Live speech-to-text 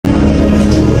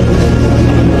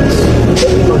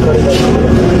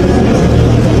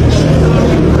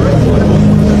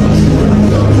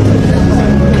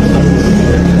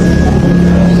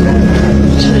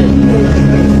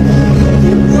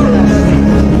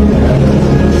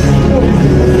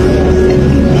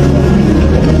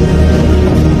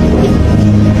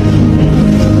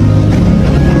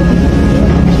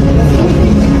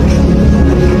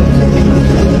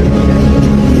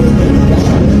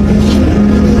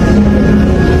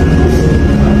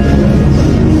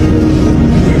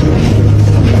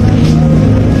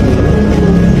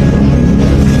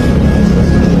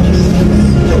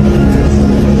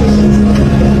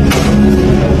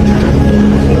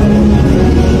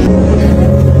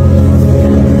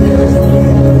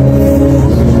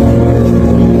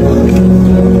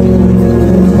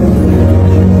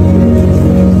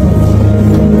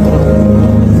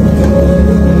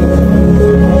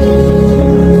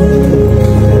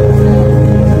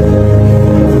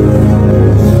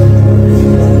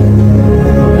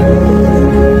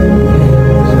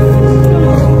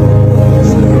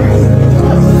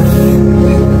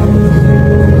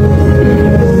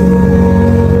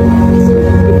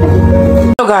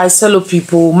guys, hello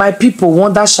people. My people,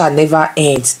 wonder shall never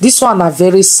end. This one a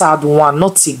very sad one,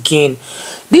 not again.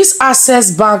 This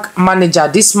Access Bank manager,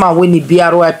 this man when he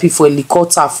BROIP for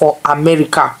helicopter for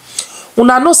America.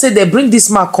 Una know say they bring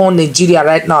this man come Nigeria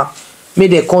right now. May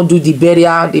they come do the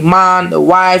burial, the man, the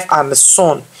wife, and the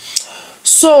son.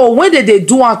 So when they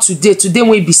do one today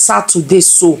will be Saturday.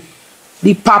 So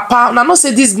the papa, una know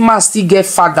say this man still get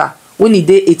father when he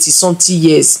dey 80-something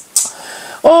years.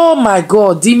 Oh my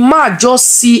God, the man just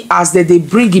see as they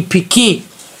bring the pikin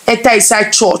enter inside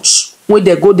church when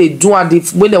they go they do and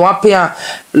when they want pay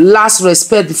last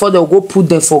respect before they go put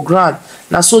them for ground.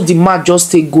 Now so the man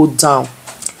just take go down.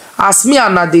 As me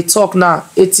and now they talk now,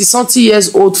 80-something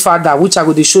years old father, which I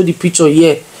go to show the picture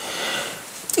here.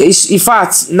 In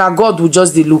fact, now God will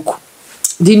just dey look.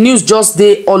 The news just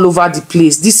dey all over the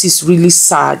place. This is really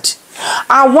sad.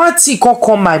 And one thing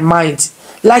come my mind.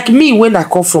 Like me when I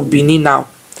come from Benin now.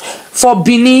 For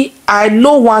Benin, I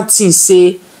know one thing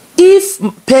say, if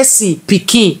person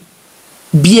pikin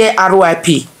bear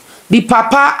ROIP, the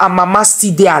papa and mama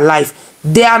still dey alive,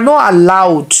 they are not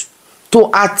allowed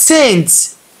to attend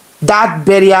that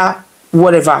burial,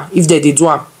 whatever, if they do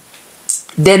one.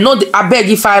 They know, I beg,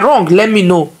 if I wrong, let me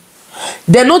know.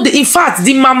 They know, in fact,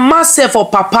 the mama self or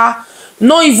papa,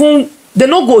 not even, they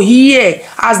no go here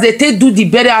as they take do the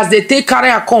burial, as they take carry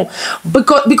and come.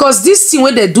 Because this thing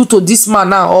when they do to this man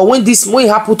now, or when it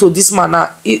happen to this man now,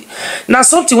 now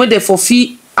something when they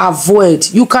fulfill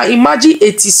avoid. You can imagine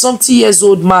 80-something years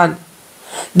old man.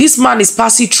 This man is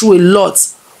passing through a lot,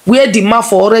 where the man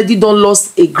for already done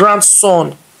lost a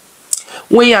grandson.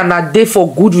 When you are not there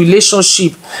for good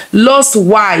relationship, lost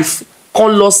wife,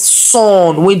 con lost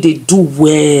son when they do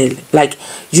well. Like,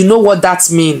 you know what that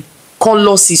mean? Con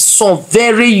lost his son,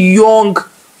 very young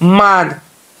man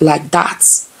like that.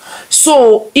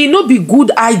 So it no be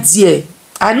good idea.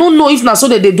 I don't know if na so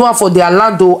that they do it for their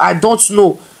land though. I don't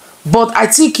know, but I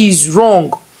think he's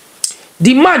wrong.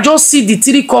 The man just see the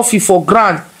 3 coffee for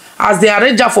ground as they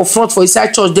arrange for front for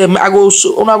inside church. Them I go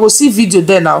see video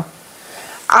there now.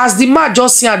 As the man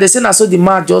just see and they say na so the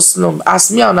man just slump.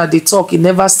 As me and they talk, he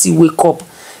never still wake up.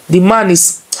 The man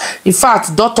is, in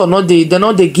fact, doctor no they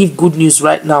not they give good news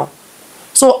right now.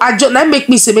 So that make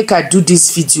me say make I do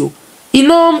this video. You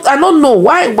know, I don't know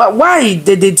why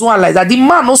they do it like that. The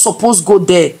man not supposed go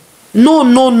there.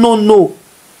 No.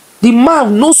 The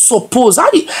man not supposed.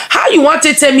 How you want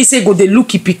to tell me say go they look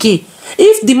pikin?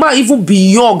 If the man even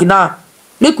be young now,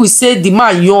 make we say the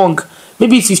man young,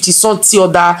 maybe 50-something or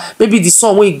that, maybe the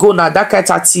son when go now that kind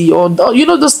of 30 or you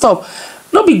know the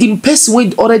stuff. Not be the person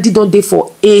when already done there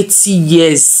for 80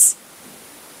 years.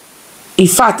 In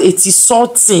fact,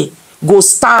 80-something. Go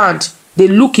stand, they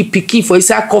look pikin for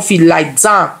inside coffee like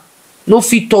down, no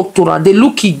fit talk to am. They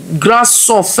look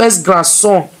grandson, first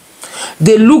grandson,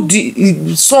 they look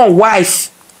the son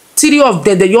wife, 3 of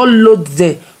them, they all load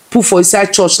them, put for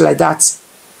inside church like that.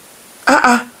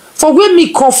 For where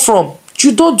me come from,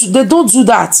 they don't do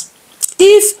that.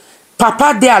 If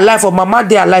papa dey alive or mama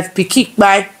dey alive, pikin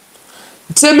kpai,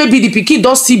 say maybe the pikin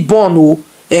don still born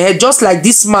just like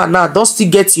this man now don still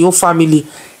get your own family.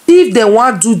 If they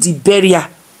want do the burial,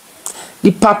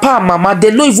 the papa and mama,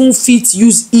 they no even fit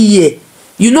use ear.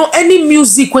 You know, any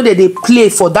music when they play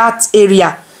for that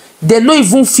area, they no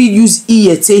even fit use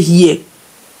ear to hear.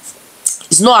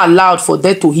 It's not allowed for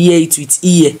them to hear it with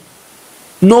ear.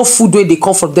 No food when they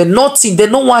come from them, nothing. They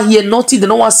don't want hear nothing. They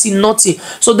don't want see nothing.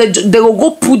 So they will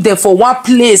go put them for one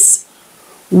place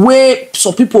where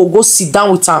some people will go sit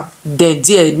down with them. Then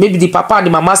there, maybe the papa and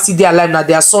the mama still there alive now,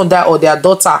 their son die or their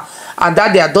daughter. And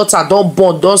that their daughter don't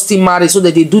born, don't still marry, so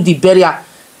that they do the burial.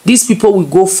 These people will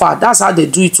go far. That's how they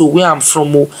do it to where I'm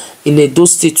from, in Edo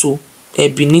State,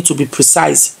 Benin to be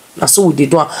precise. That's so they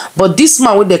do. But this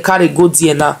man when they carry go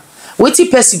there now, wetin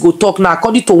person go talk now,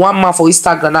 according to one man for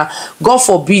Instagram now, God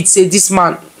forbid say this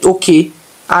man okay,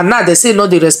 and now they say no,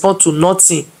 they respond to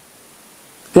nothing.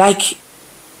 Like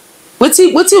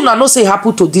wetin una know say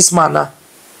happen to this man now?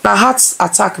 Now heart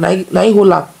attack, now he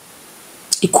hold am.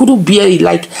 He couldn't bear it.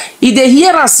 Like if the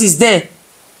hearance is there,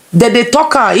 then they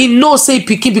talk her, he know say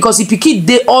pikin, because he pikin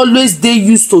they always they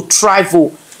used to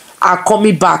travel and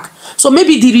coming back. So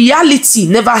maybe the reality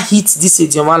never hit this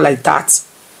Edioma like that.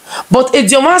 But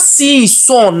Edioma see his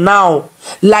son now,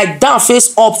 like down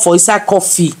face up for inside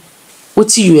coffee. What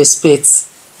do you expect?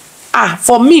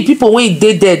 For me, people when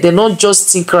they there, they not just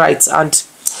think right, and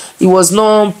it was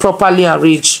not properly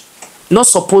arranged. Not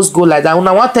supposed go like that. When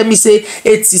I want tell me say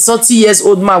 80-something years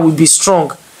old man will be strong.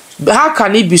 But how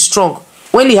can he be strong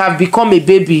when he have become a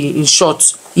baby in short?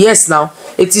 Yes, now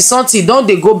 80-something don't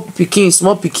they go pikin,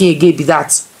 small pikin again be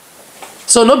that.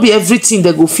 So not be everything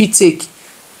they go fit take.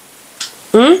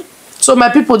 So my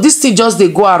people, this thing just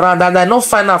they go around, and I don't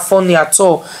find it funny at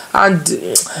all. And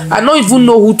I don't even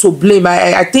know who to blame.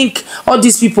 I think all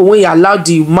these people, when you allow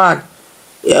the man,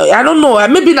 I don't know,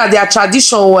 maybe not their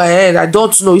tradition, or I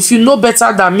don't know. If you know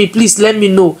better than me, please let me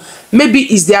know. Maybe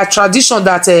it's their tradition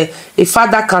that a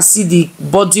father can see the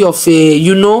body of a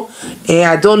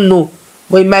I don't know.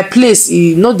 But in my place,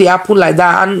 they happen like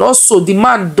that. And also the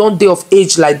man don't dey of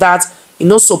age like that. He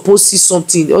not supposed to see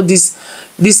something, all this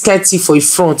kind of thing for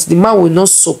his front. The man will not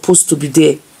supposed to be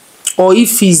there. Or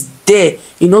if he's there,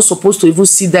 he not supposed to even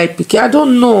see that picture. I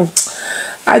don't know.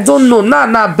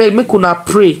 Now beg make una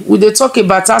pray. We dey talk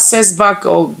about access bank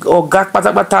or gag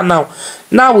patapata now.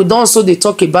 Now we don't also they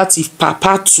talk about if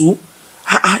papa too.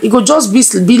 It go just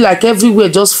be like everywhere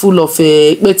just full of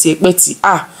ekpeti.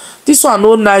 This one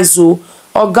no nice oh.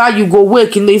 Oga, you go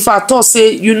wake. If I thought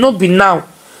say you no be now,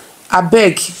 I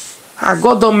beg.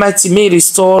 God Almighty may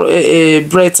restore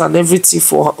breath and everything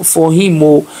for him.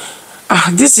 Oh,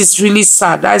 this is really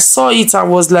sad. I saw it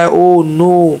and was like, oh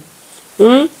no.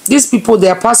 These people, they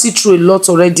are passing through a lot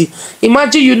already.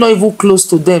 Imagine you're not even close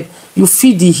to them. You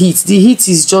feel the heat. The heat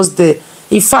is just there.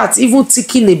 In fact, even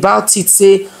thinking about it,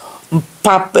 say,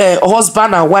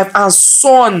 husband and wife and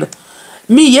son.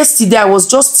 Me yesterday, I was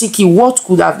just thinking what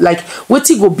could have, like,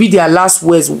 wetin go be their last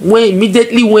words when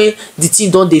immediately when the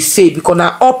thing don dey fail, because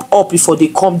na up before they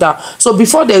come down. So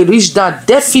before they reach down,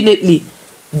 definitely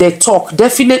they talk.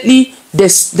 Definitely they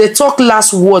talk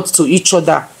last words to each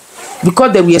other,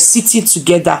 because they were sitting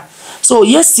together. So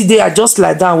yesterday, I just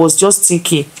like that, I was just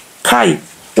thinking, Kai,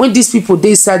 when these people dey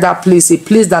inside that place, a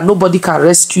place that nobody can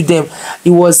rescue them, it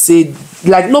was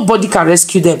like nobody can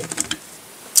rescue them.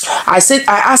 I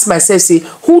asked myself, say,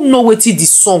 who know wetin the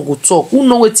son go talk? Who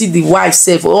know wetin the wife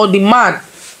sef or the man?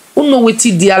 Who know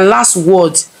wetin their last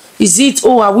word? Is it,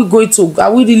 oh, are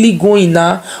we really going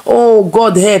now? Oh,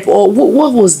 God help. Or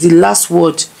what was the last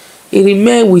word? It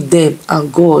remained with them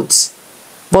and God.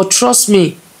 But trust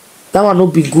me, that one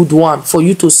not be good one for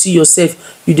you to see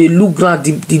yourself. You dey look ground,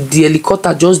 the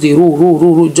helicopter just dey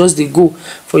roll, just dey go.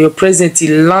 For your present,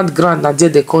 in land ground, and there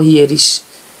they come here reach.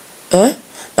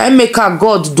 I make her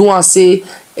God do and say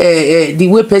the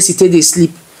way person take dey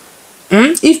sleep.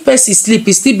 If person sleep,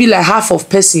 it still be like half of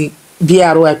person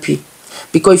BROIP.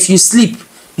 Because if you sleep,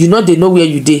 you know they know where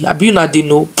you dey. Abi you not they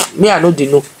know. Me, I know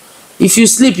they know. If you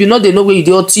sleep, you know they know where you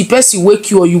dey. Or the person wake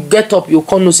you or you get up, you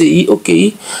come and say,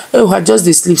 okay, oh, I just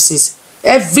dey sleep since.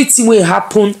 Everything will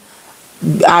happen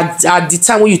at the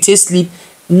time when you take sleep,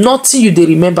 nothing you dey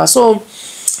remember. So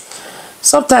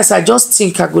sometimes I just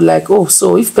think, I go like, oh,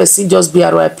 so if person just be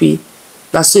RIP,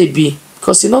 that's so it be.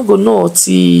 Because you not go know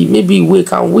till maybe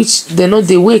wake, and which they know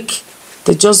they wake,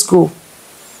 they just go.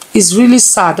 It's really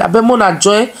sad. I bet mona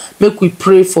join, make we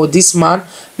pray for this man.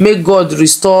 May God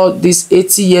restore this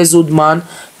 80-year-old man.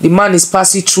 The man is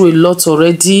passing through a lot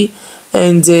already.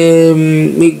 And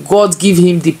may God give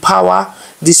him the power,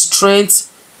 the strength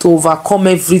to overcome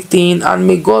everything, and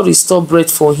may God restore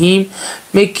breath for him.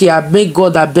 Make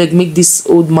God, I beg, make this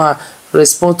old man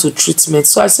respond to treatment.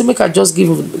 So I say make I just give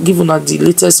una the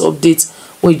latest update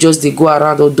when just they go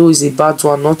around, although it's a bad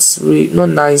one, not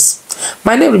nice.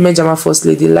 My name remains Jama First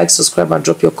Lady. Like, subscribe, and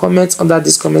drop your comments under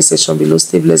this comment section below.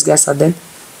 Stay blessed, guys, and then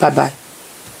bye bye.